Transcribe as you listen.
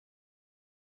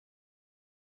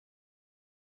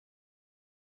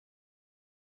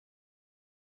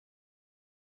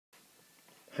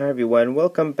Hi everyone,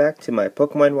 welcome back to my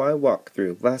Pokemon Y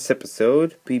walkthrough. Last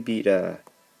episode, we beat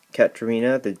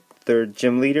Katarina, the third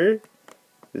gym leader.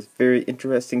 This very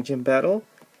interesting gym battle.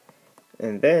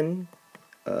 And then,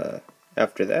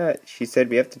 after that, she said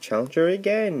we have to challenge her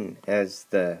again as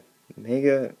the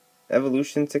Mega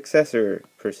Evolution Successor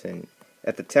person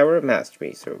at the Tower of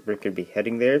Mastery. So we're going to be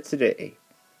heading there today.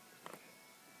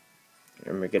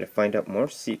 And we're going to find out more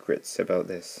secrets about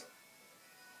this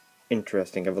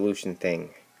interesting evolution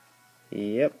thing.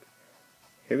 Yep,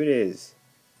 here it is.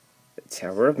 The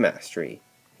Tower of Mastery.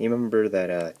 You remember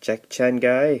that Jack Chan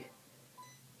guy?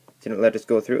 Didn't let us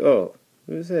go through. Oh,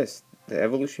 who's this? The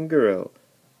Evolution Guru.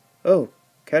 Oh,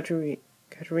 Katarina,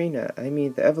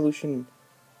 the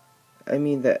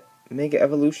Mega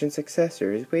Evolution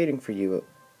Successor is waiting for you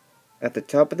at the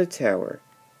top of the tower.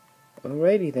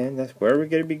 Alrighty then, that's where we're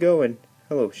gonna be going.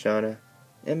 Hello, Shauna.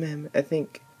 I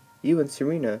think you and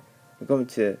Serena are going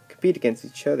to compete against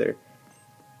each other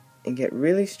and get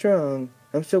really strong.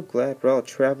 I'm so glad we're all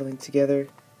traveling together.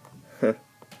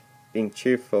 Being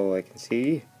cheerful, I can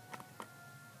see.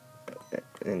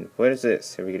 And what is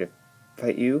this? Are we gonna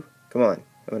fight you? Come on.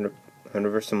 I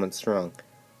wonder if someone's strong.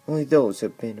 Only those who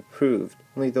have been approved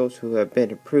may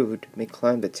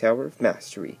climb the Tower of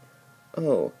Mastery.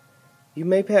 Oh, you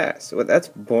may pass. Well, that's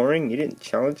boring. You didn't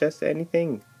challenge us to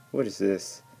anything. What is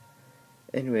this?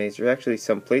 Anyways, there are actually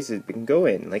some places we can go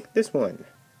in, like this one.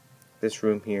 This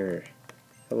room here.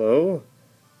 Hello?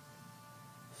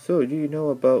 So, do you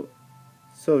know the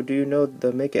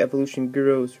Mega Evolution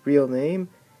Guru's real name?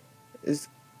 Is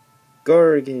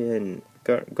Gardenin.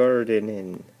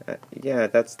 Yeah,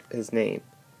 that's his name.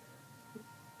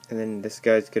 And then this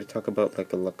guy's gonna talk about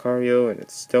like a Lucario and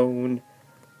its stone.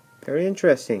 Very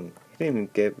interesting. He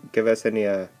didn't even give us any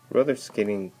roller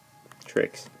skating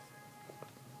tricks.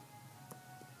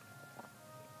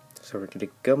 So we're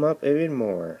gonna come up even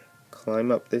more.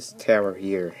 Climb up this tower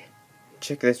here.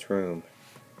 Check this room.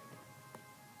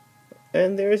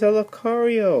 And there's a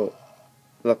Lucario.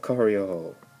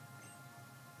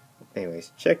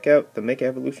 Anyways, check out the Mega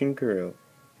Evolution Guru.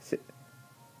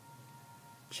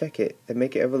 Check it. The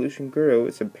Mega Evolution Guru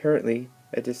is apparently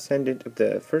a descendant of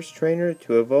the first trainer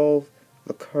to evolve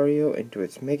Lucario into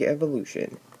its Mega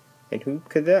Evolution. And who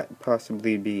could that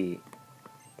possibly be?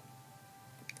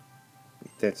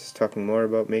 That's talking more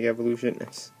about Mega Evolution. Can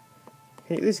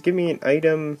you at least give me an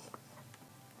item?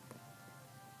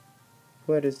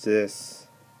 What is this?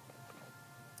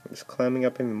 I'm just climbing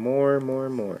up even more.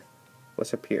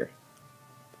 What's up here?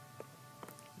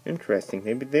 Interesting.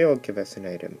 Maybe they'll give us an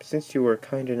item. Since you were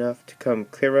kind enough to come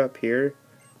clear up here,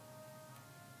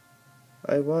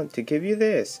 I want to give you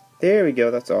this. There we go.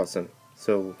 That's awesome.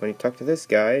 So when you talk to this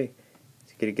guy,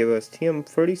 he's going to give us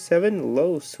TM47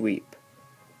 Low Sweep.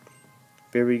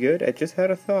 Very good. I just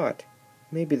had a thought.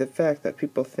 Maybe the fact that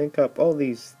people think up all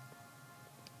these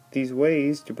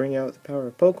ways to bring out the power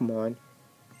of Pokemon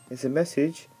is a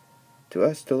message to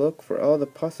us to look for all the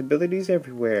possibilities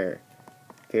everywhere.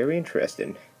 Very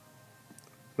interesting.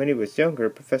 When he was younger,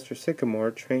 Professor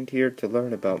Sycamore trained here to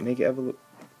learn about Mega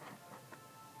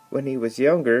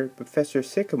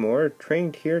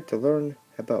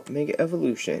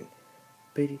Evolution.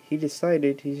 But he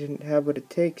decided he didn't have what it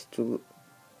takes to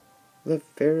live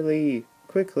fairly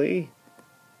quickly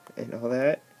and all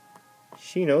that.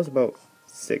 She knows about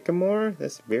Sycamore?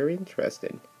 That's very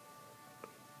interesting.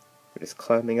 We're just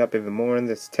climbing up even more in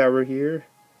this tower here.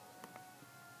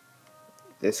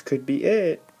 This could be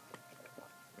it.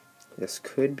 Let's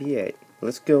go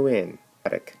in.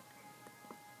 Attic.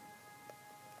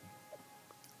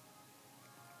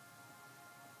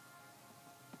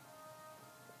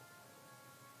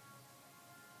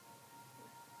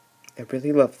 I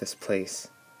really love this place.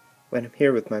 When I'm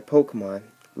here with my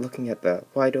Pokemon, looking at the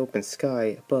wide open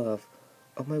sky above,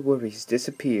 all my worries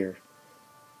disappear,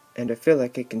 and I feel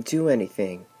like I can do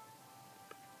anything.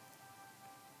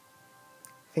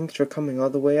 Thanks for coming all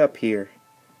the way up here.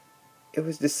 It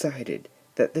was decided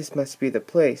that this must be the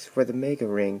place where the Mega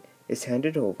Ring is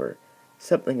handed over.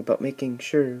 Something about making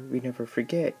sure we never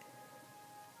forget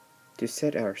to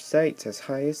set our sights as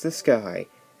high as the sky.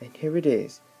 And here it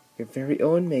is, your very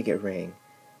own Mega Ring.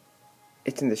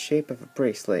 It's in the shape of a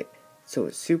bracelet, so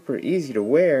it's super easy to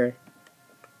wear.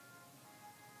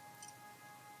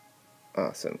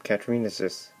 Awesome.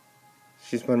 Katarina's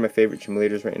she's one of my favorite gym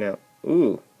leaders right now.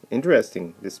 Ooh,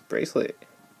 interesting. This bracelet.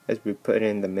 As we put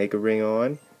in the Mega Ring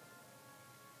on,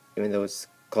 even though it's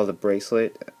called a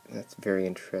bracelet, that's very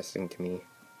interesting to me.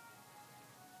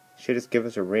 Should just give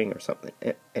us a ring or something.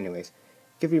 Anyways,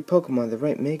 give your Pokemon the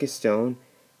right Mega Stone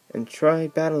and try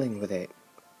battling with it.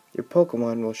 Your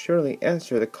Pokemon will surely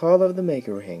answer the call of the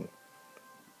Mega Ring.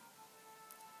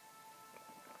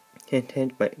 Hint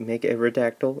hint, might make it a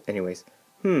redactyl. Anyways.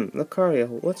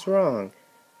 Lucario, what's wrong?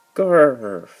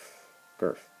 Grrf.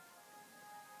 Grrf.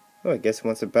 Oh, I guess he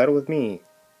wants to battle with me.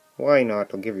 Why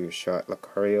not? I'll give you a shot,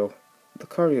 Lucario.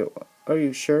 Lucario, are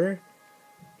you sure?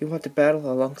 You want to battle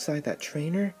alongside that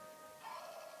trainer?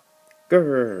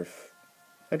 Grrf.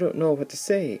 I don't know what to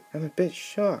say. I'm a bit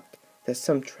shocked that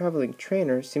some traveling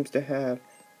trainer seems to have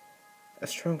a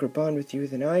stronger bond with you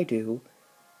than I do.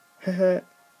 Haha.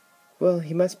 Well,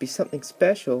 he must be something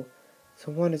special.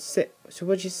 So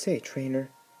what'd you say,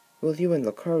 trainer? Will you and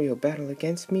Lucario battle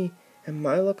against me and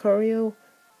my Lucario?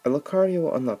 A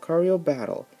Lucario on Lucario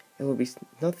battle. It will be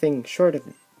nothing short of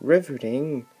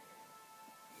riveting.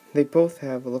 They both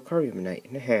have a Lucario Knight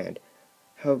in hand.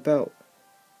 How about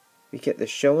we get the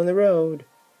show on the road?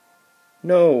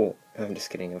 No, I'm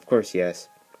just kidding. Of course, yes.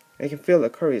 I can feel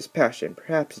Lucario's passion.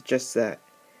 Perhaps it's just that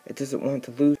it doesn't want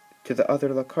to lose to the other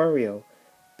Lucario,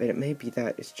 but it may be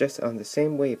that it's just on the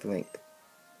same wavelength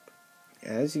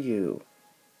as you.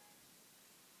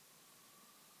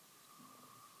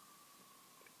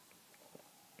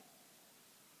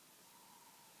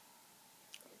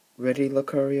 Ready,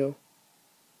 Lucario?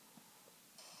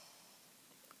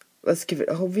 Let's give it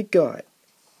all we got.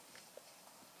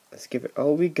 Let's give it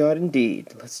all we got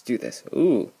indeed. Let's do this.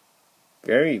 Ooh.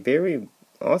 Very, very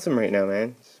awesome right now,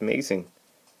 man. It's amazing.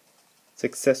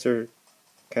 Successor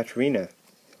Katarina.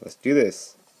 Let's do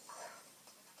this.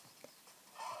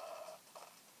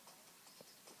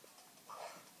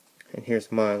 And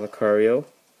here's my Lucario.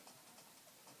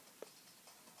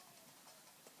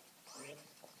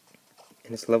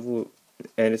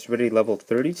 And it's already level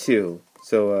 32.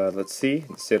 So let's see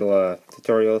this little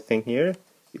tutorial thing here.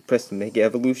 You press the Mega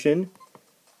Evolution,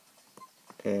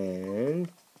 and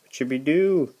what should we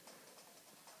do?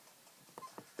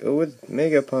 Go with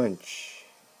Mega Punch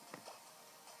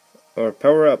or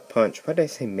Power Up Punch. Why did I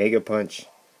say Mega Punch?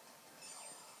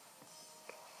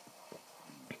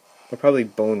 Or probably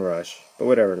Bone Rush, but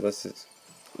whatever. Let's just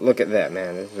look at that,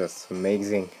 man. It's just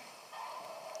amazing.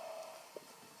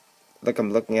 Like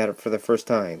I'm looking at it for the first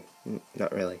time.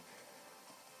 Not really.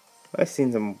 I've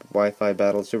seen some Wi-Fi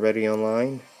battles already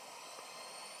online.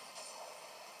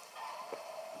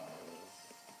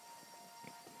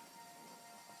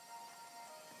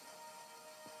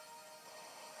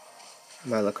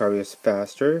 My Lucario is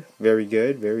faster. Very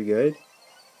good, very good.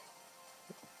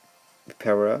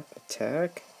 Power up,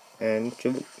 attack, and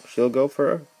she'll go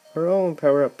for her own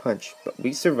power up punch. But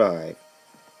we survive.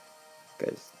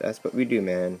 Because that's what we do,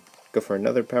 man. Go for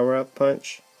another power up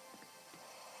punch.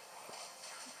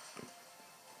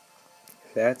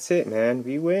 That's it, man.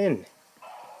 We win.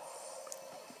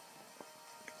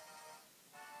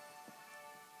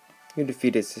 You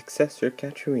defeated Successor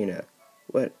Katarina.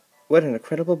 What an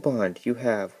incredible bond you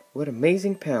have. What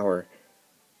amazing power.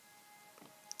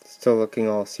 Still looking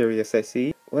all serious, I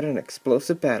see. What an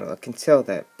explosive battle. I can tell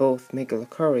that both Mega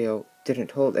Lucario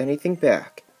didn't hold anything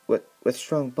back. With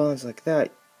strong bonds like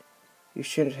that, you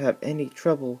shouldn't have any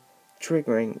trouble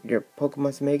triggering your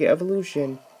Pokemon's Mega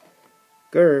Evolution.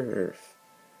 Grrf.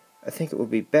 I think it would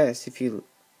be best if you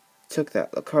took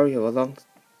that Lucario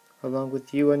along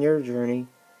with you on your journey.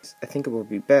 I think it would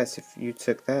be best if you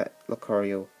took that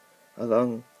Lucario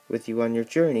along with you on your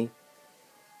journey.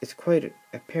 It's quite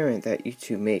apparent that you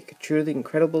two make a truly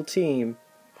incredible team.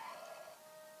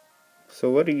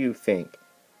 So what do you think?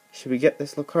 Should we get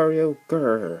this Lucario?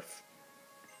 Grrf.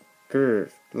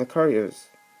 Grrf. Lucario's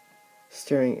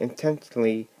staring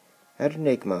intently at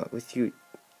Enigma. Will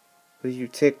you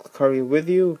take Lucario with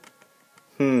you?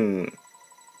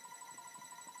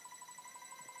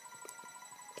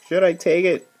 Should I take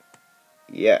it?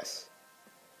 Yes.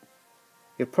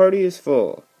 Your party is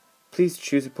full. Please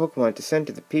choose a Pokemon to send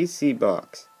to the PC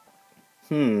box.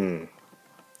 Okay,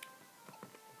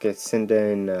 send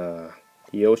in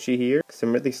Yoshi here. Because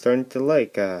I'm really starting to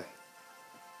like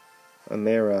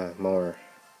Amara more.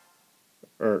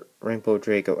 Or Rainbow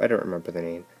Draco. I don't remember the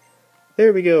name.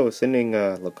 There we go. Sending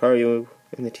Lucario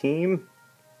in the team.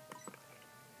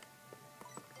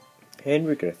 And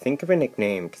we're gonna think of a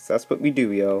nickname, because that's what we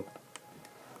do, yo.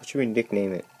 What should we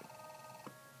nickname it?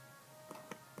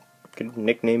 Could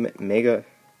nickname it Mega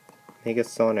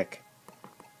Sonic.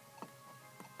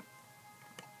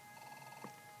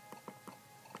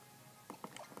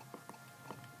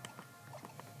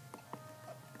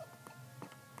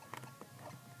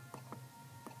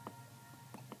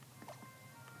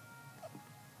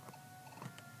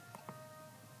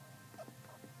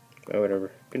 Oh,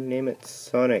 whatever. Could name it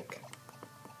Sonic.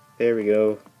 There we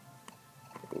go.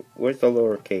 Where's the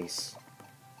lowercase?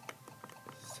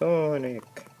 Sonic.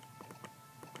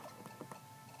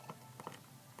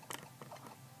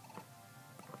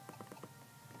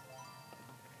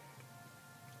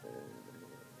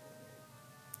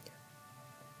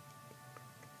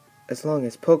 As long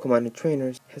as Pokemon and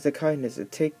trainers have the kindness to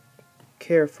take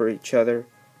care for each other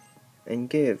and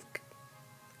give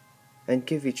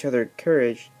each other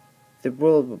courage, the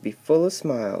world will be full of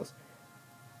smiles.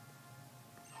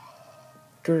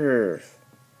 Grrr.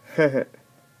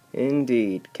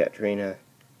 Indeed, Katrina.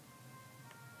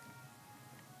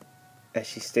 As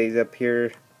she stays up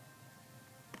here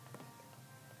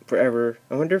forever.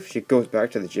 I wonder if she goes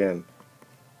back to the gym.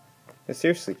 But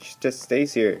seriously, she just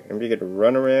stays here. And we're gonna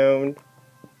run around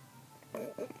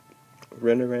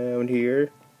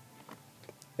here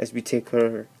as we take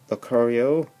her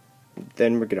Lucario.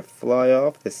 Then we're gonna fly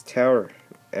off this tower.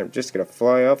 And we're just gonna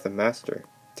fly off the Master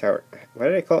Tower. Why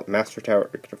did I call it Master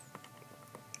Tower?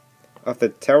 Off the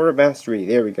Tower of Mastery.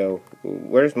 There we go.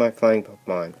 Where's my flying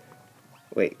Pokemon?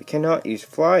 Wait, we cannot use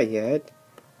Fly yet.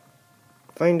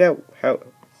 Find out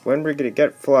when we're gonna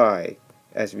get Fly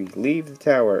as we leave the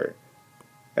tower.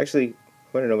 Actually, I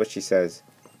want to know what she says.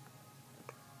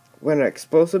 When an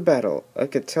explosive battle, I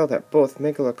could tell that both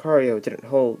Mega Lucario didn't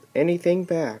hold anything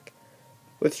back.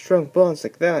 With strong bonds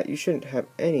like that, you shouldn't have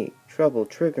any trouble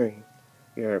triggering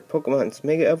your Pokemon's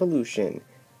Mega Evolution.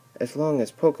 As long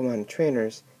as Pokemon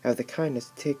trainers have the kindness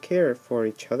to take care for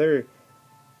each other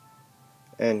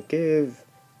and give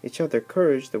each other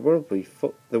courage, the world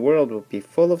will be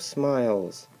full of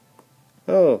smiles.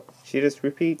 Oh, she just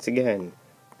repeats again.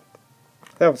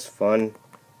 That was fun.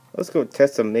 Let's go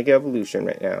test some Mega Evolution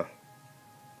right now.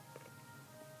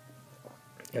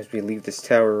 As we leave this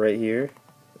tower right here.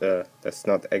 That's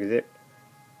not the exit.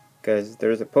 Because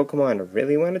there's a Pokemon I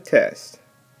really want to test.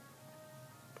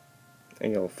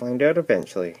 And you'll find out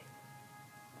eventually.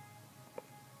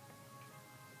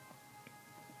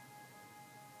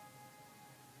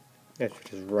 Let's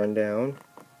just run down.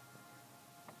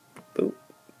 Boop,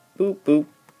 boop, boop,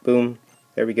 boom.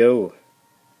 There we go.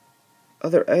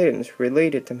 Other items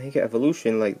related to Mega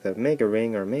Evolution, like the Mega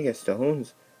Ring or Mega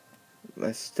Stones,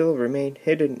 must still remain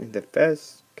hidden in the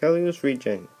vast Kalos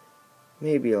region.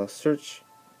 Maybe I'll search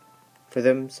for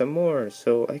them some more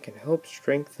so I can help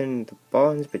strengthen the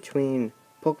bonds between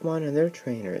Pokemon and their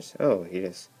trainers. Oh, he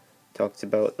just talks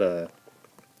about the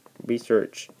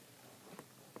research.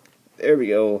 There we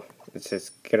go. Let's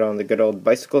just get on the good old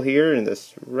bicycle here and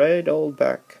this ride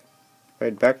back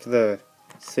to the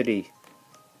city.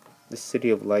 The city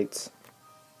of lights.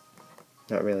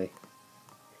 Not really.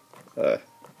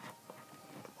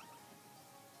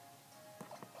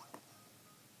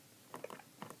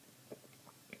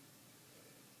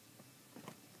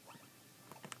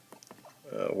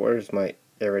 Where's my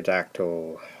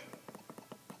Aerodactyl?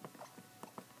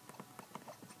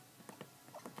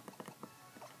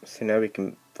 So now we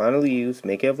can finally use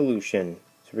Mega Evolution.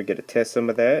 So we're gonna test some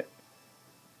of that.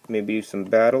 Maybe use some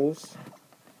battles.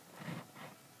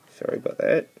 Sorry about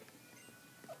that.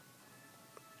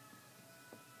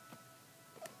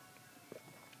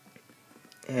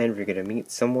 And we're gonna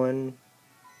meet someone.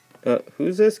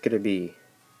 Who's this gonna be?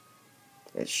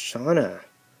 It's Shauna.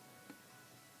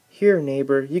 Here,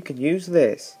 neighbor, you can use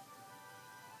this.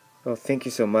 Oh, thank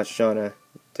you so much, Shauna.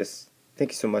 Just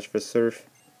thank you so much for Surf.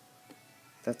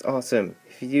 That's awesome.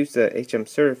 If you use the HM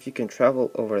Surf, you can travel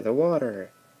over the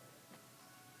water.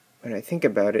 When I think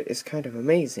about it, it's kind of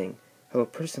amazing how a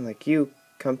person like you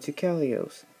come to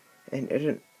Kalos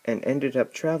and ended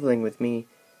up traveling with me.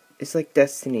 It's like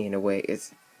destiny in a way.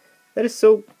 That is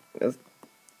so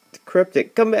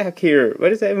cryptic. Come back here.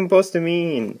 What is that even supposed to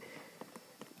mean?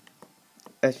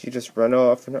 As you just run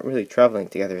off, we're not really traveling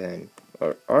together then.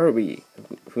 Or are we?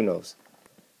 Who knows?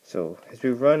 So, as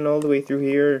we run all the way through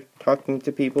here, talking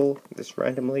to people, this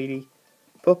random lady,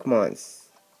 Pokemon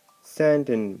stand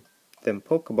in them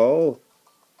Pokeballs,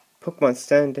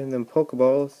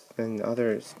 and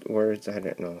other words I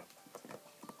don't know.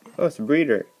 Oh, it's a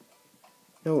breeder.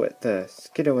 No, at the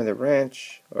Skiddo and the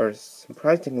Ranch are a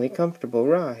surprisingly comfortable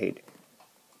ride.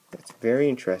 That's very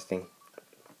interesting.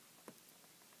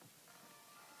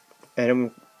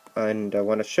 And I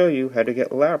want to show you how to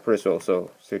get Lapras also.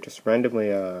 So just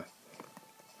randomly, I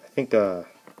think,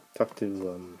 talk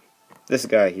to, this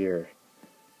guy here.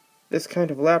 This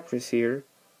kind of Lapras here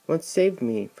once saved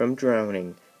me from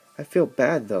drowning. I feel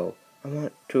bad though. I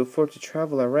want to afford to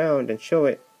travel around and show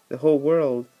it the whole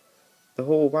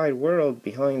wide world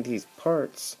behind these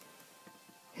parts.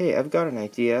 Hey, I've got an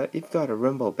idea. You've got a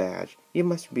Rumble badge. You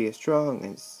must be a strong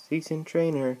and seasoned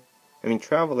traveler.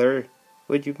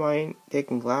 Would you mind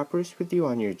taking Lapras with you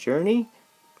on your journey?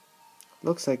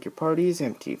 Looks like your party is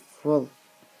empty.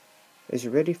 Is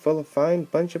already full of fine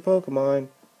bunch of Pokemon.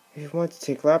 If you want to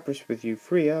take Lapras with you,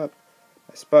 free up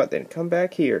a spot, then come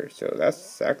back here. So that's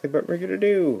exactly what we're gonna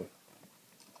do.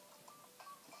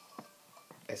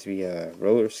 as we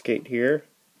roller skate here.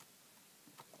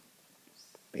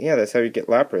 But yeah, that's how you get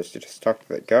Lapras, to just talk to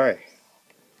that guy.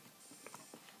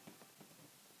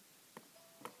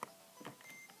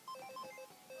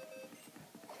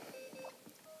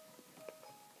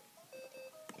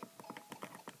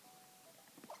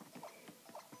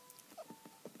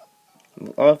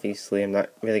 Well, obviously, I'm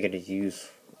not really going to use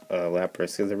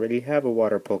Lapras because I already have a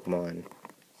water Pokemon.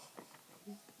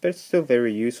 But it's still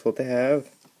very useful to have.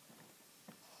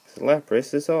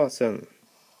 Lapras is awesome.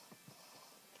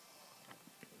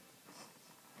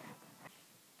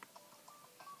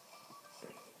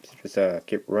 Just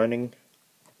keep running.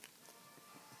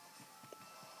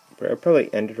 But I'll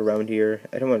probably end it around here.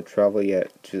 I don't want to travel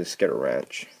yet to the Skittle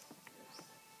Ranch.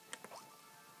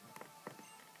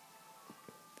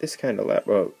 This kind of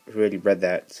oh, I already read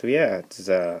that. So yeah, it's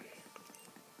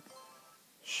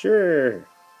sure.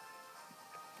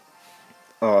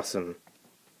 Awesome.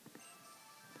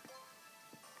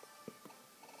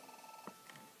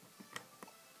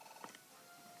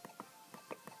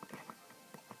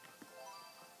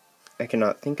 I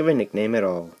cannot think of a nickname at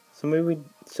all.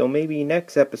 So maybe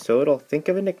next episode I'll think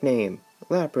of a nickname.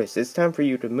 Lapras, it's time for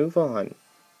you to move on.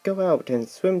 Go out and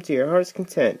swim to your heart's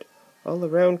content all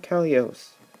around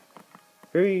Kalos.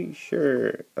 Very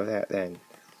sure of that then.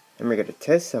 And we're gonna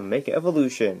test some Mega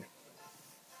Evolution.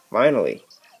 Finally.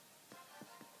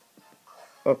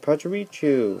 Oh,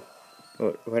 Pachirichu.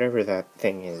 Or whatever that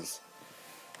thing is.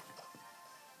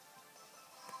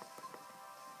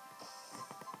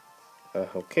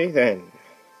 Okay then.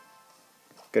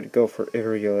 Gotta go for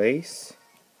Aerial Ace.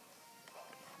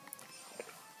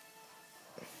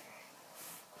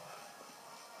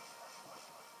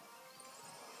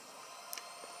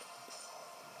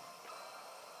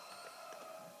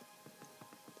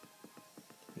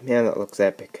 Man, that looks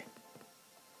epic.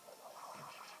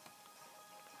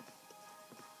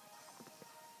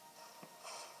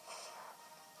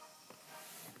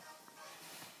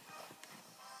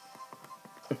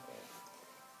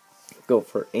 Go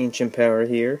for Ancient Power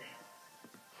here.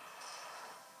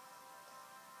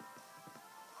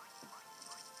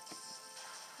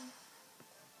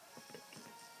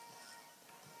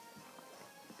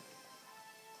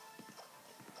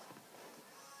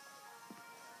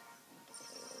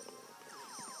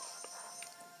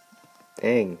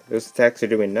 Dang, those attacks are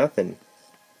doing nothing.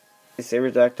 This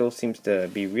Aerodactyl seems to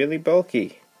be really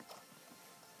bulky.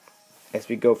 As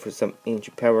we go for some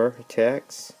Ancient Power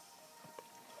attacks.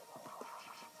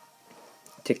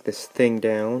 Take this thing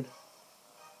down.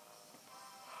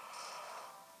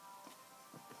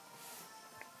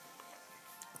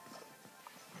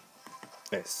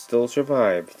 I still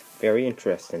survived. Very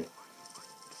interesting.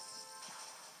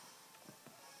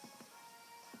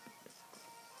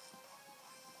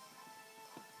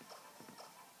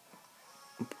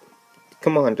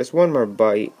 Come on, just one more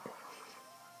bite.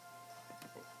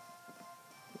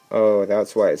 Oh,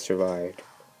 that's why it survived.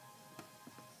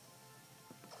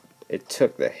 It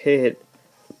took the hit.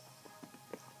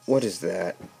 What is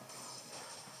that?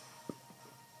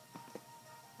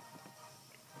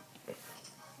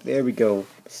 There we go.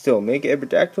 Still, Mega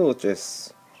Aerodactyl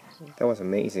just... That was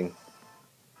amazing.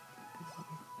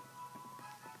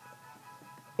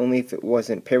 Only if it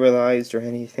wasn't paralyzed or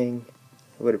anything,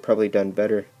 I would have probably done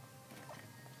better.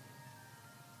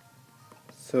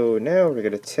 So now we're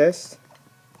going to test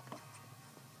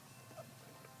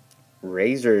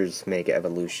Razor's Mega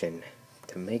Evolution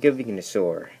to Mega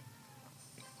Venusaur.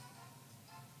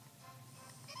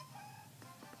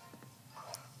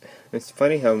 It's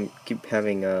funny how I keep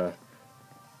having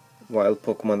wild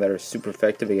Pokemon that are super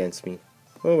effective against me.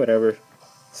 Well, whatever.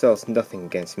 Sells nothing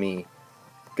against me.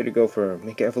 Gonna go for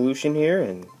Mega Evolution here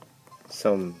and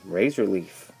some Razor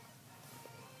Leaf.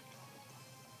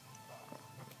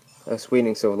 I was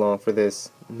waiting so long for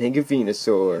this Mega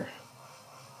Venusaur.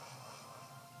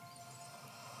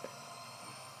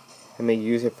 I may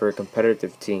use it for a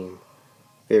competitive team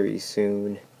very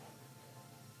soon.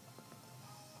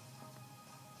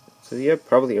 So yeah,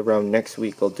 probably around next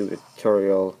week I'll do a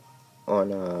tutorial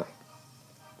on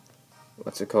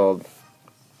what's it called?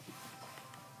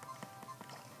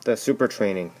 The super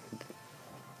training.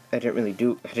 I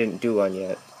didn't do one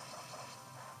yet.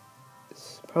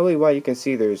 It's probably why you can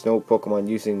see there's no Pokemon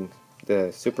using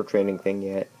the super training thing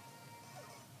yet.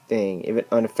 Dang, even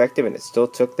ineffective and it still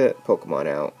took the Pokemon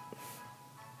out.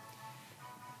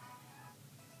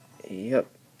 Yep,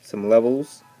 some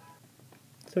levels.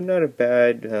 So not a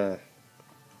bad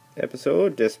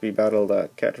episode. Just we battled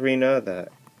Katarina, the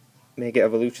Mega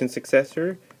Evolution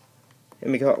Successor,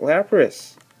 and we got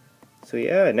Lapras. So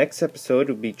yeah, next episode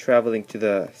we'll be traveling to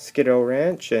the Skittle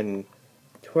Ranch and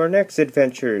to our next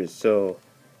adventures. So,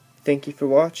 thank you for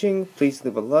watching. Please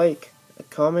leave a like, a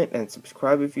comment, and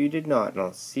subscribe if you did not. And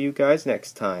I'll see you guys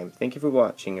next time. Thank you for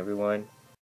watching, everyone.